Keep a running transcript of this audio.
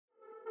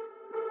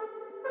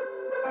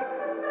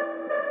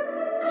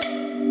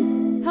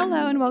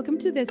Hello and welcome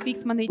to this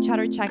week's Monday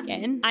Chatter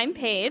Check-In. I'm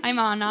Paige. I'm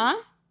Anna.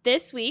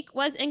 This week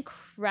was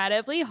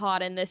incredibly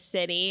hot in this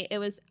city. It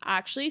was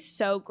actually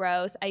so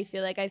gross. I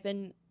feel like I've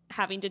been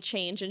having to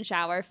change and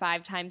shower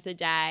 5 times a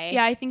day.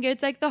 Yeah, I think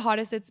it's like the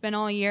hottest it's been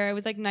all year. It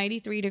was like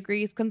 93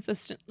 degrees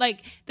consistent.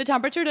 Like the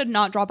temperature did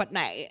not drop at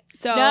night.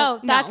 So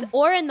No.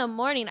 Or in the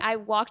morning. I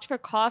walked for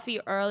coffee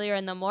earlier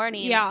in the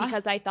morning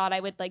because I thought I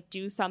would like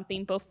do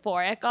something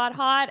before it got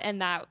hot,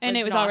 and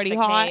it was already the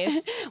hot.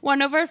 case.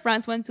 One of our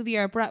friends went to the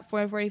airport at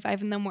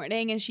 4:45 in the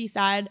morning, and she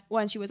said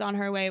when she was on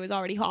her way it was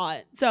already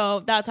hot. So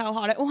that's how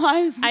hot it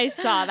was. I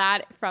saw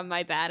that from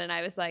my bed and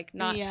I was like,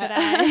 not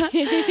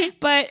today.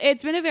 But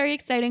it's been a very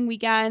exciting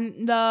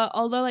weekend.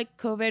 Although like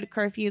COVID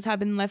curfews have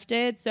been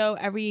lifted, so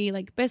every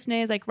like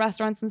business, like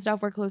restaurants and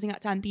stuff, were closing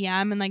at 10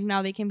 p.m. and like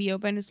now they can be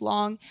open as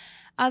long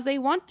as they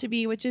want to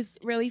be, which is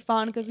really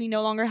fun because we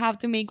no longer have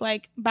to make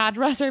like bad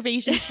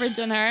reservations for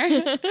dinner.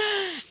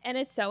 And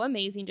it's so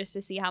amazing just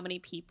to see how many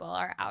people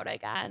are out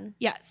again.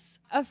 Yes.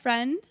 A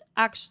friend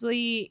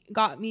actually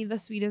got me the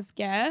sweetest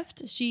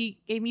gift. She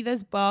gave me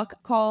this book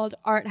called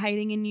Art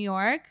Hiding in New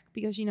York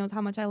because she knows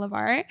how much I love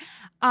art.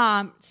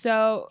 And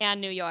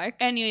New York.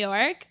 And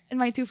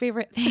my two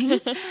favorite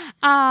things. So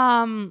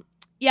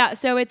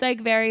it's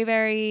like very,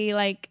 very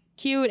like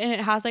cute, and it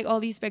has like all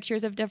these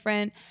pictures of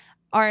different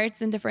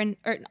artworks in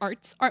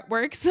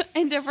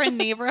different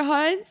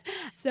neighborhoods.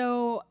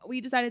 So we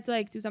decided to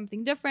like do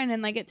something different,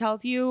 and like it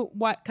tells you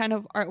what kind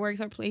of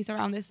artworks are placed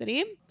around the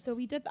city. So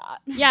we did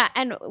that. Yeah,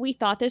 and we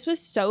thought this was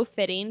so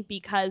fitting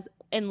because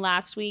in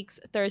last week's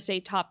Thursday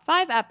Top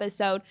 5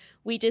 episode,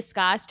 we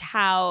discussed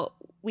how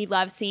we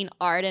love seeing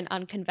art in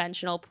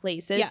unconventional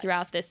places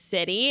throughout the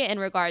city in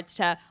regards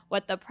to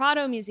what the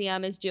Prado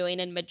Museum is doing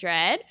in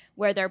Madrid,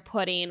 where they're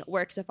putting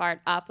works of art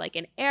up like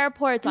in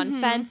airports,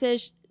 on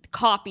fences,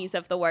 copies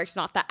of the works,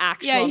 not the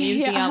actual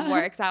museum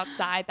works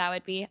outside. That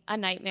would be a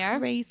nightmare.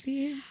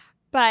 Crazy.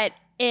 But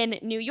in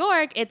New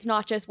York, it's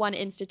not just one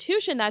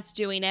institution that's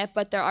doing it,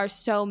 but there are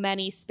so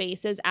many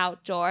spaces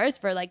outdoors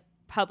for like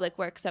public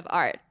works of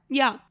art.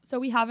 Yeah. So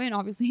we haven't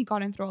obviously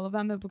gotten through all of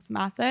them. The book's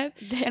massive.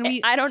 And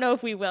I don't know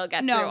if we will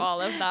get through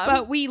all of them.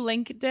 But we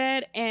linked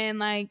it in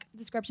like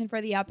description for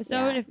the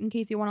episode in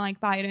case you want to like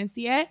buy it and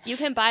see it. You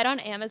can buy it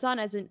on Amazon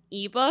as an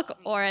ebook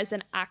or as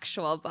an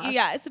actual book.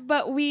 Yes.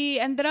 But we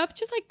ended up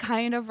just like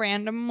kind of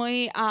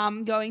randomly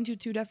going to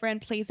 2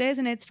 different places.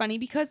 And it's funny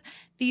because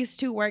these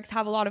 2 works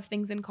have a lot of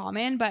things in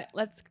common, but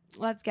let's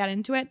get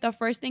into it. The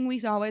first thing we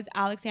saw was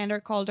Alexander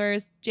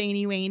Calder's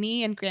Janie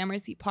Waney in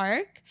Gramercy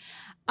Park.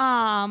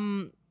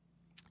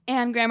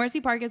 And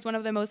Gramercy Park is one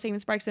of the most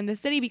famous parks in the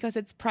city because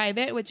it's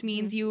private, which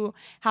means you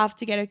have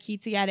to get a key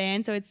to get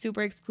in. So it's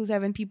super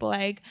exclusive, and people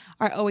like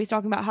are always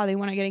talking about how they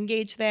want to get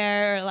engaged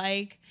there. Or,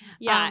 like,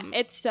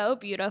 it's so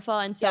beautiful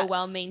and so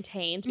well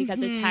maintained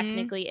because it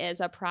technically is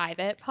a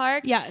private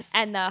park. Yes,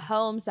 and the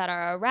homes that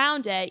are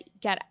around it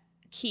get a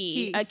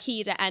key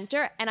to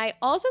enter. And I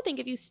also think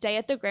if you stay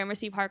at the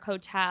Gramercy Park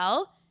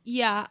Hotel.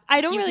 Yeah,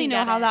 I don't really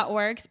know how that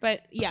works,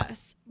 but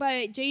yes.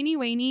 But Janie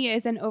Waney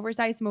is an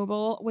oversized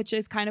mobile, which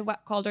is kind of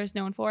what Calder is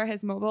known for,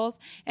 his mobiles.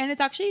 And it's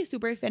actually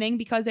super fitting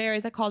because there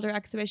is a Calder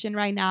exhibition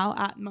right now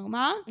at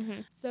MoMA.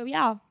 Mm-hmm. So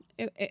yeah,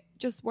 it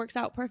just works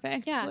out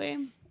perfectly. Yeah.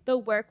 The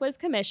work was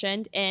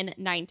commissioned in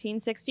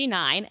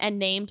 1969 and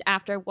named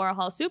after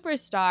Warhol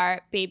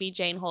superstar Baby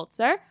Jane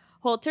Holzer.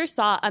 Holzer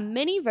saw a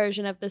mini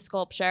version of the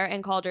sculpture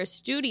in Calder's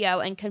studio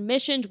and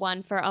commissioned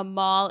one for a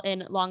mall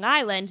in Long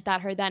Island that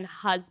her then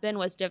husband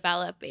was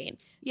developing.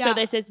 Yeah. So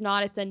this is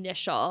not its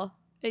initial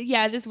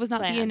this was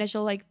not plan. The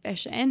initial like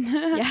vision.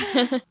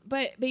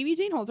 But Baby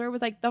Jane Holzer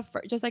was like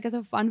just like as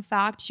a fun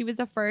fact, she was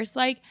the first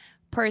like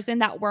person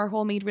that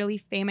Warhol made really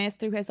famous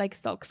through his like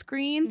silk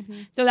screens.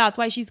 Mm-hmm. So that's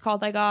why she's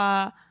called like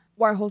a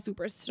Warhol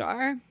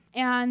superstar.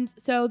 And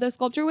so the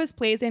sculpture was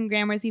placed in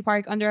Gramercy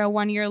Park under a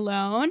 1-year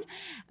loan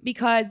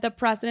because the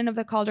president of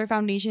the Calder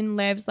Foundation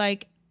lives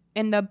like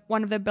in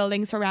one of the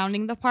buildings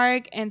surrounding the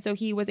park, and so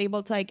he was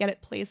able to like get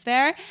it placed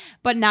there.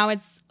 But now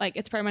it's like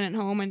its permanent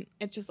home, and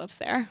it just lives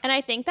there. And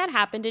I think that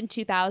happened in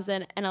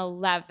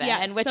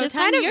 2011, which so is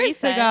kind of years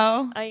recent.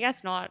 Ago. I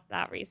guess not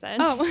that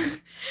recent. Oh,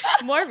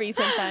 more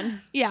recent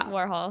than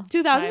Warhol.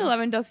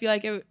 2011 does feel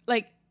like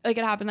it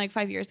happened like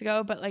 5 years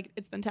ago, but like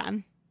it's been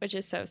 10. Which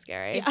is so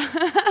scary.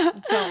 Yeah.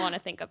 Don't want to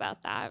think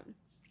about that.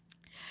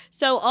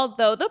 So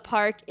although the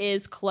park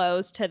is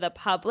closed to the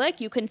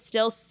public, you can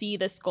still see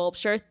the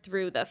sculpture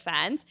through the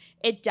fence.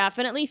 It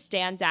definitely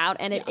stands out,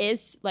 and it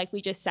is, like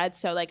we just said,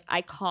 so like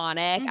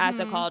iconic as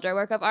a Calder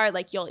work of art.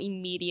 Like you'll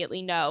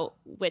immediately know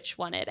which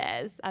one it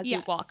is as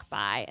you walk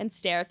by and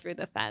stare through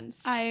the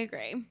fence. I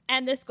agree.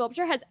 And the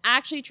sculpture has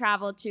actually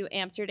traveled to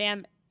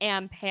Amsterdam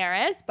and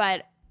Paris,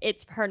 but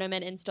its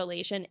permanent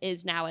installation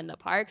is now in the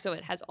park, so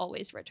it has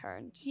always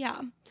returned.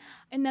 Yeah.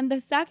 And then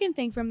the second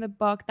thing from the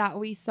book that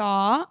we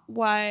saw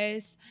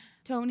was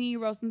Tony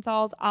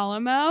Rosenthal's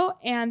Alamo,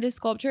 and this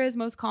sculpture is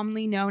most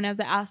commonly known as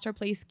the Astor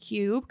Place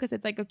cube because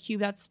it's like a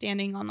cube that's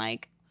standing on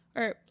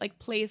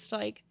placed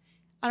I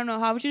don't know,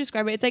 how would you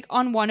describe it? It's like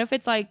on one of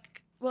its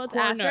like Well, it's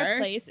corners. Astor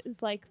Place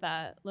is like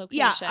the location.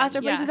 Yeah,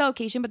 Astor Place is the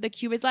location, but the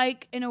cube is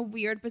like in a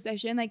weird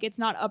position. Like it's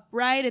not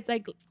upright. It's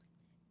like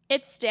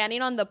it's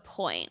standing on the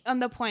point. On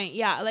the point,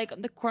 yeah, like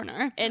the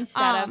corner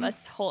instead of a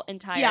whole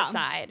entire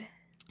side.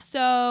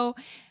 So,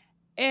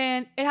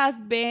 and it has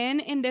been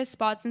in this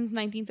spot since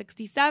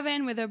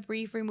 1967 with a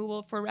brief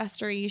removal for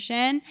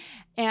restoration.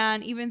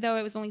 And even though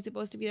it was only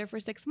supposed to be there for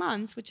 6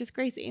 months, which is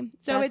crazy.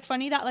 So it's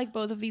funny that like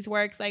both of these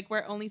works like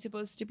were only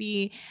supposed to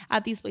be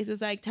at these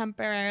places like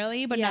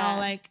temporarily, but now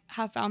like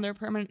have found their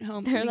permanent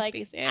homes. They're in these like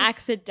spaces.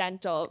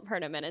 accidental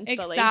permanent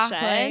installations.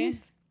 Exactly.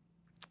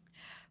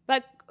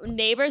 But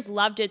neighbors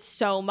loved it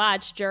so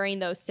much during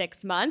those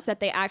 6 months that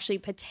they actually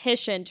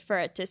petitioned for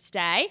it to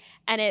stay.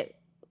 And it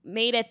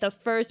made it the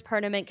first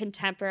permanent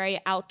contemporary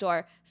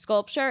outdoor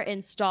sculpture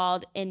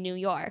installed in New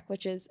York,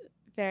 which is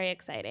very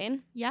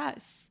exciting.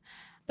 Yes.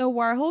 The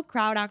Warhol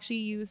crowd actually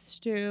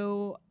used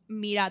to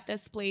meet at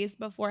this place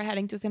before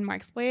heading to St.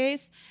 Mark's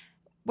Place,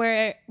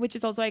 which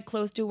is also like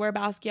close to where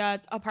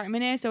Basquiat's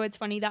apartment is. So it's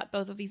funny that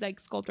both of these like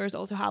sculptors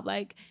also have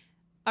like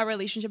a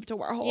relationship to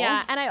Warhol.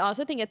 Yeah, and I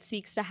also think it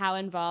speaks to how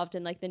involved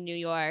in like the New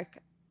York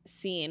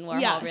scene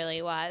Warhol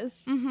really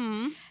was.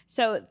 Mm-hmm.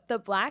 So the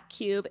Black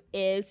Cube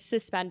is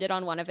suspended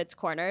on one of its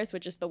corners,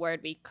 which is the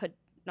word we could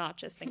not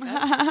just think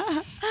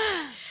of.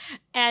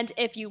 And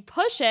if you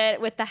push it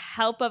with the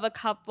help of a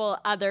couple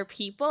other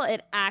people,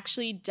 it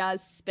actually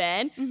does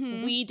spin.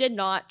 Mm-hmm. We did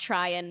not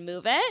try and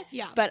move it,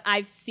 but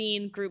I've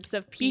seen groups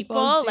of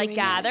people like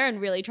gather and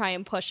really try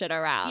and push it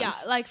around. Yeah,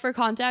 like for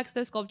context,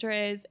 the sculpture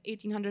is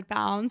 1,800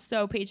 pounds,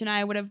 so Paige and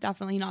I would have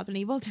definitely not been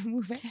able to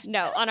move it.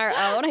 No, on our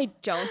own, I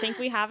don't think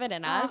we have it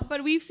in us.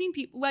 But we've seen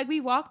people, like we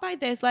walk by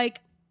this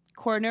like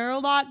corner a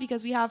lot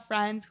because we have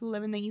friends who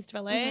live in the East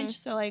Village,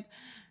 so like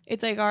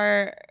it's like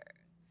our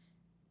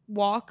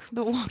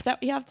the walk that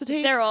we have to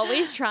take. They're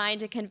always trying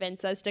to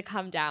convince us to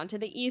come down to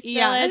the East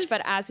Village,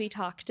 but as we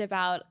talked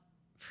about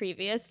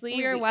previously,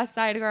 we're West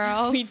Side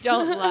girls. We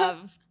don't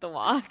love the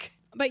walk.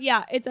 But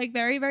yeah, it's like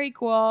very, very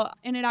cool.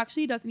 And it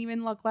actually doesn't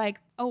even look like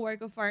a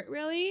work of art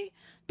really,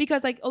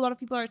 because like a lot of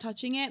people are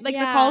touching it. Like the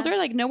Calder,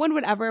 like no one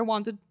would ever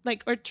want to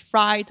like or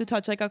try to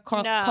touch like a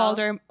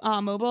Calder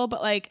mobile,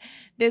 but like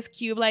this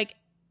cube like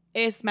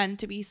is meant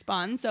to be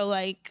spun, so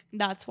like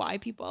that's why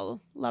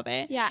people love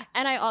it. Yeah,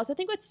 and I also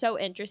think what's so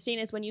interesting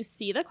is when you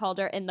see the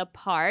Calder in the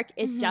park,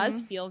 it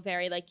does feel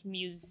very like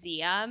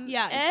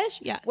museum-ish.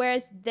 Yes.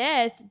 Whereas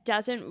this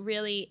doesn't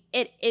really.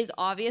 It is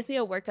obviously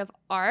a work of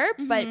art,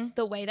 but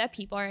the way that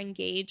people are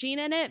engaging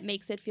in it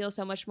makes it feel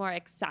so much more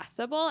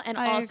accessible. And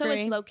also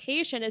its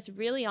location is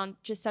really on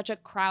just such a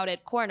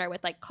crowded corner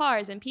with like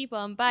cars and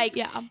people and bikes.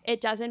 Yeah,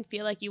 it doesn't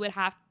feel like you would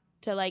have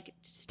to like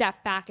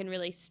step back and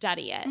really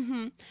study it.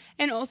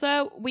 And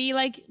also we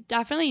like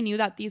definitely knew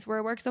that these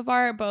were works of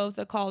art, both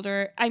the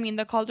Calder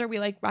we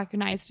like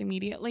recognized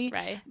immediately,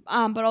 right?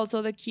 But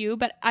also the cube.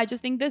 But I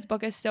just think this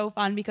book is so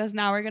fun because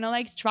now we're gonna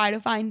like try to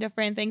find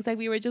different things. Like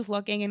we were just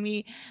looking and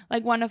we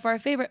like one of our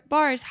favorite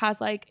bars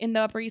has like in the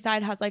Upper East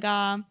Side has like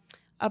a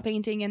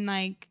painting in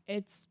like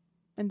it's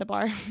in the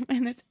bar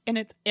and it's in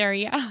its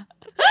area.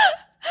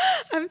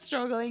 I'm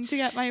struggling to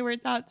get my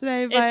words out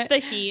today, but it's the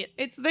heat.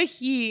 It's the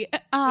heat.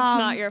 It's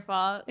not your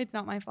fault. It's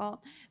not my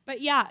fault.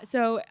 But yeah,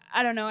 so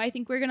I don't know. I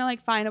think we're gonna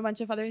like find a bunch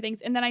of other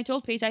things. And then I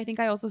told Paige I think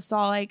I also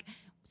saw like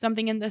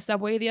something in the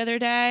subway the other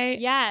day.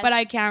 Yes. But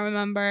I can't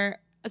remember.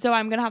 So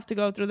I'm gonna have to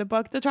go through the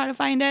book to try to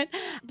find it.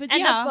 But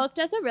and the book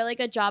does a really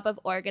good job of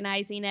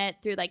organizing it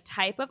through like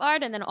type of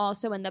art, and then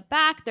also in the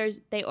back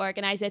they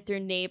organize it through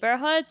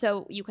neighborhood,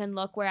 so you can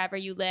look wherever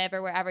you live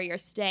or wherever you're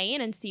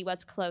staying and see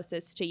what's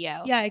closest to you.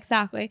 Yeah,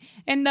 exactly.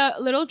 And the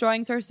little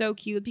drawings are so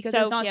cute because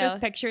it's not just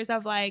pictures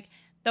of like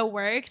the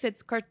works,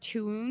 it's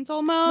cartoons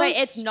almost. Right,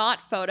 it's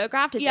not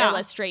photographed, it's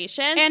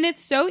illustrations. And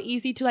it's so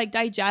easy to like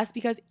digest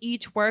because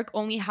each work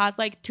only has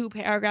like 2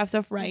 paragraphs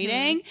of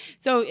writing.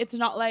 So it's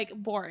not like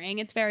boring.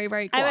 It's very,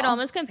 very cool. I would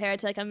almost compare it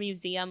to like a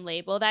museum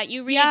label that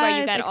you read where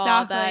you get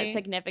all the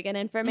significant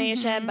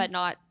information but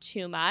not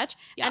too much.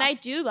 Yeah. And I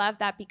do love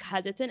that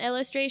because it's an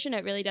illustration,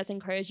 it really does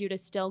encourage you to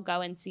still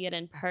go and see it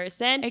in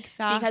person.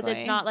 Exactly. Because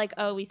it's not like,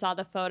 oh, we saw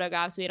the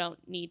photographs, we don't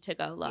need to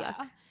go look.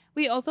 Yeah.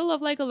 We also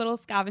love like a little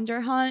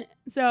scavenger hunt.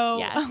 So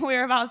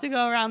we're about to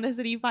go around the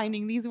city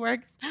finding these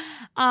works.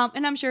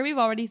 And I'm sure we've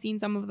already seen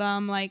some of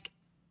them, like,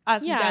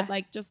 as we said,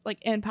 like just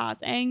like in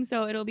passing.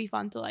 So it'll be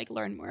fun to like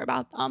learn more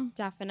about them.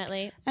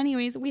 Definitely.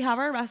 Anyways, we have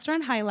our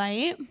restaurant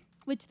highlight,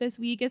 which this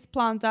week is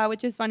Planta,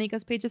 which is funny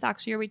because Paige is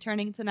actually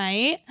returning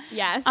tonight.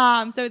 Yes.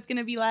 So it's going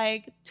to be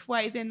like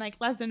twice in like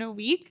less than a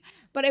week.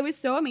 But it was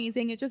so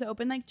amazing. It just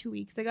opened like 2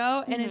 weeks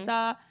ago. And it's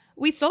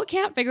we still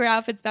can't figure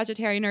out if it's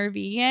vegetarian or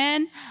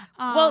vegan.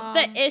 Well,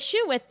 the issue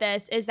with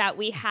this is that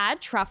we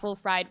had truffle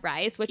fried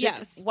rice, which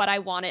is what I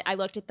wanted. I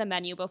looked at the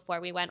menu before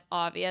we went,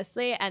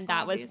 obviously, and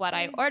that was what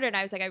I ordered.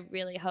 I was like, I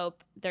really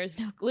hope there's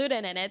no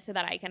gluten in it so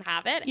that I can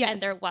have it. Yes.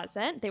 And there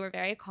wasn't. They were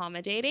very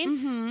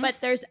accommodating. But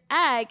there's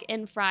egg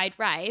in fried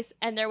rice,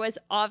 and there was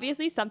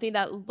obviously something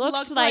that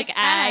looked like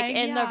egg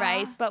in the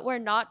rice, but we're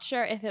not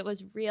sure if it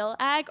was real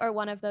egg or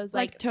one of those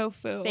like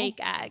tofu fake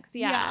eggs.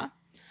 Yeah.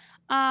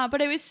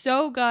 But it was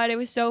so good. It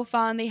was so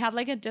fun. They had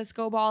like a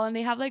disco ball and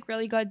they have like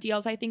really good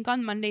deals. I think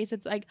on Mondays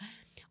it's like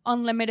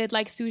unlimited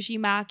like sushi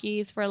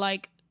makis for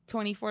like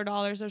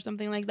 $24 or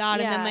something like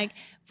that. And then like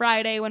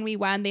Friday when we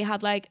went, they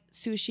had like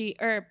sushi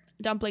or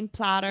dumpling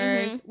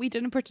platters. We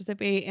didn't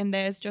participate in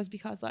this just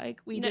because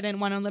like we didn't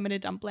want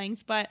unlimited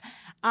dumplings, but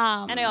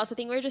and I also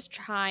think we're just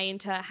trying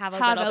to have a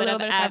little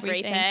bit of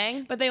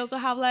everything. But they also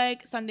have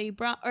like Sunday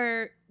brunch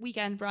or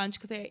weekend brunch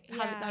because they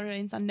have it Saturday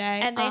and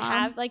Sunday, and they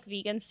have like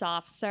vegan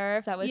soft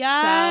serve that was so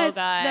good.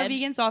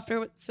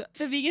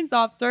 The vegan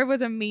soft serve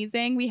was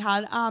amazing. We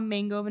had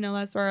mango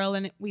vanilla swirl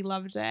and we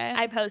loved it.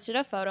 I posted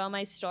a photo on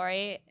my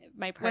story,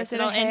 my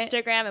personal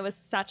Instagram. It was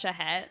such a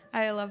hit.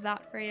 I love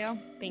that for you.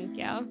 Thank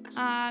you.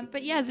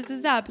 But yeah, this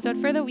is the episode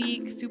for the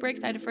week. Super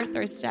excited for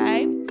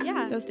Thursday.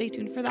 Yeah. So stay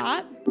tuned for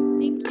that.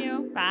 Thank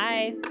you.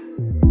 Bye.